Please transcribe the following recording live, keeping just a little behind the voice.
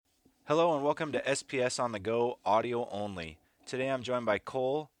Hello and welcome to SPS on the Go audio only. Today I'm joined by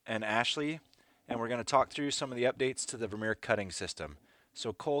Cole and Ashley, and we're going to talk through some of the updates to the Vermeer cutting system.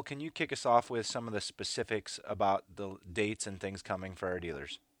 So Cole, can you kick us off with some of the specifics about the dates and things coming for our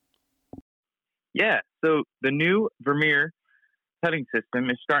dealers? Yeah, so the new Vermeer cutting system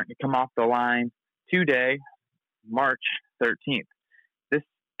is starting to come off the line today, March 13th. This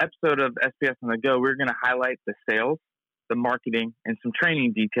episode of SPS on the Go, we're going to highlight the sales, the marketing, and some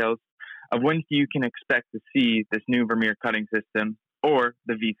training details of when you can expect to see this new Vermeer cutting system or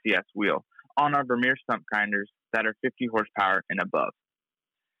the VCS wheel on our Vermeer stump grinders that are 50 horsepower and above.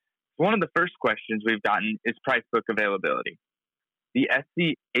 One of the first questions we've gotten is price book availability. The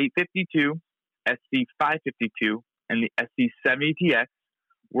SC852, SC552, and the SC70TX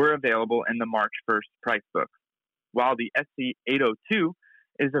were available in the March 1st price book, while the SC802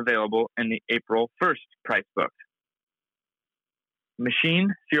 is available in the April 1st price book. Machine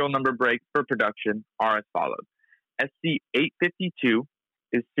serial number breaks for production are as follows. SC852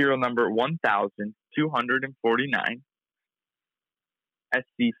 is serial number 1249.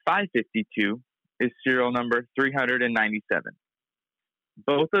 SC552 is serial number 397.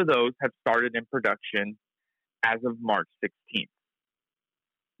 Both of those have started in production as of March 16th.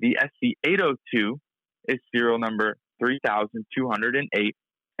 The SC802 is serial number 3208,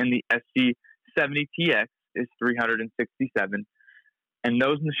 and the SC70TX is 367. And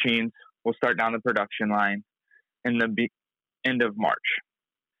those machines will start down the production line in the end of March.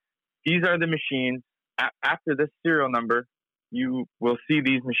 These are the machines. After this serial number, you will see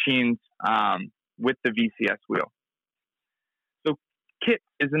these machines with the VCS wheel. So kit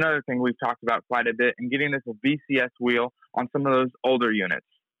is another thing we've talked about quite a bit, and getting this a VCS wheel on some of those older units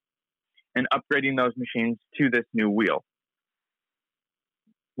and upgrading those machines to this new wheel.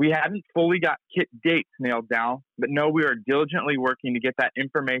 We haven't fully got kit dates nailed down, but know we are diligently working to get that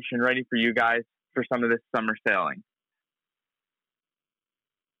information ready for you guys for some of this summer sailing.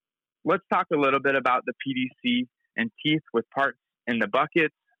 Let's talk a little bit about the PDC and teeth with parts in the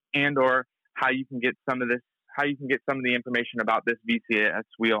buckets, and or how you can get some of the information about this VCS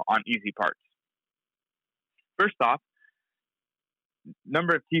wheel on Easy Parts. First off,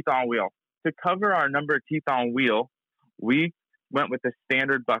 number of teeth on wheel. To cover our number of teeth on wheel, we went with a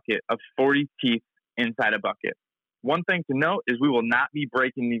standard bucket of 40 teeth inside a bucket. One thing to note is we will not be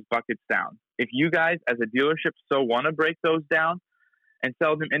breaking these buckets down. If you guys as a dealership so want to break those down and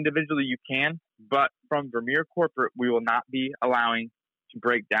sell them individually, you can, but from Vermeer Corporate, we will not be allowing to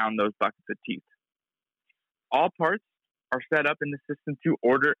break down those buckets of teeth. All parts are set up in the system to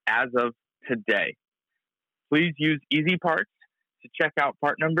order as of today. Please use Easy Parts to check out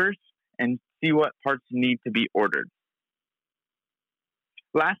part numbers and see what parts need to be ordered.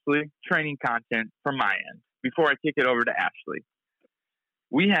 Lastly, training content from my end before I kick it over to Ashley.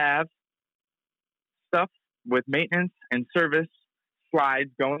 We have stuff with maintenance and service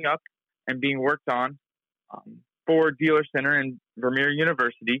slides going up and being worked on for Dealer Center and Vermeer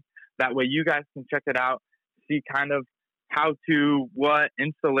University. That way you guys can check it out, see kind of how to, what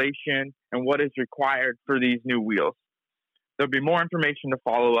installation, and what is required for these new wheels. There'll be more information to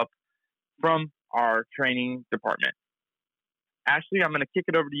follow up from our training department. Ashley, I'm going to kick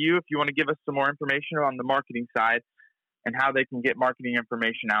it over to you if you want to give us some more information on the marketing side and how they can get marketing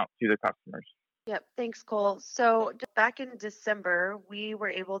information out to the customers. Yep. Thanks, Cole. So back in December, we were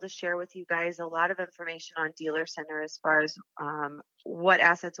able to share with you guys a lot of information on Dealer Center as far as what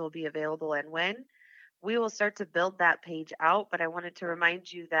assets will be available and when. We will start to build that page out, but I wanted to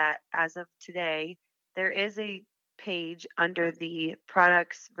remind you that as of today, there is a page under the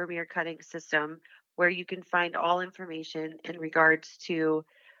products Vermeer cutting system where you can find all information in regards to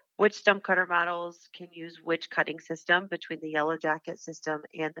which stump cutter models can use which cutting system between the Yellow Jacket system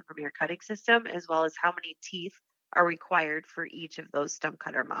and the Vermeer cutting system, as well as how many teeth are required for each of those stump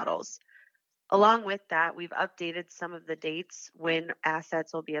cutter models. Along with that, we've updated some of the dates when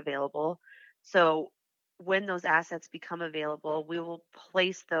assets will be available. So when those assets become available, we will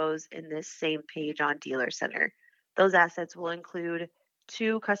place those in this same page on Dealer Center. Those assets will include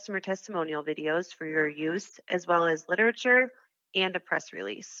 2 customer testimonial videos for your use, as well as literature and a press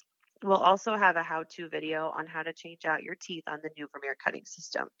release. We'll also have a how-to video on how to change out your teeth on the new Vermeer cutting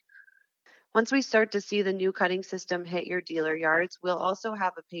system. Once we start to see the new cutting system hit your dealer yards, we'll also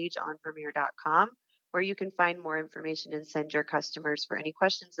have a page on Vermeer.com where you can find more information and send your customers for any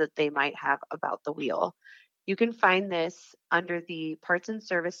questions that they might have about the wheel. You can find this under the Parts and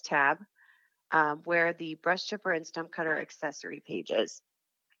Service tab, where the brush chipper and stump cutter accessory pages.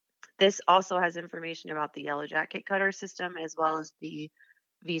 This also has information about the Yellow Jacket cutter system as well as the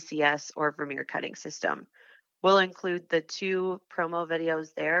VCS or Vermeer cutting system. We'll include the 2 promo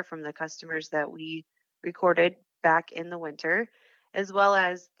videos there from the customers that we recorded back in the winter, as well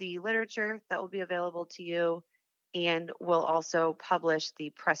as the literature that will be available to you. And we'll also publish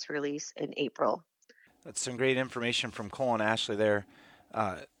the press release in April. That's some great information from Cole and Ashley there.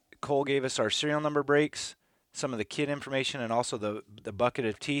 Uh, Cole gave us our serial number breaks, some of the kit information, and also the bucket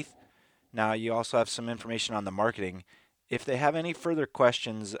of teeth. Now you also have some information on the marketing. If they have any further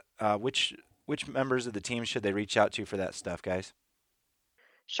questions, which members of the team should they reach out to for that stuff, guys?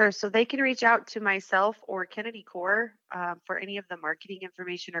 Sure. So they can reach out to myself or Kennedy Core for any of the marketing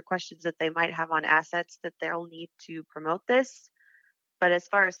information or questions that they might have on assets that they'll need to promote this. But as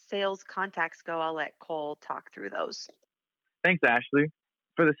far as sales contacts go, I'll let Cole talk through those. Thanks, Ashley.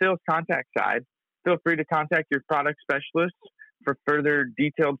 For the sales contact side, feel free to contact your product specialist for further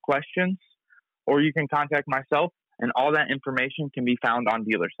detailed questions, or you can contact myself, and all that information can be found on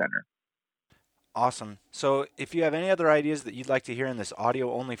Dealer Center. Awesome. So if you have any other ideas that you'd like to hear in this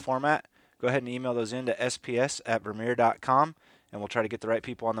audio-only format, go ahead and email those in to sps@vermeer.com, and we'll try to get the right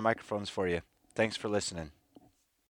people on the microphones for you. Thanks for listening.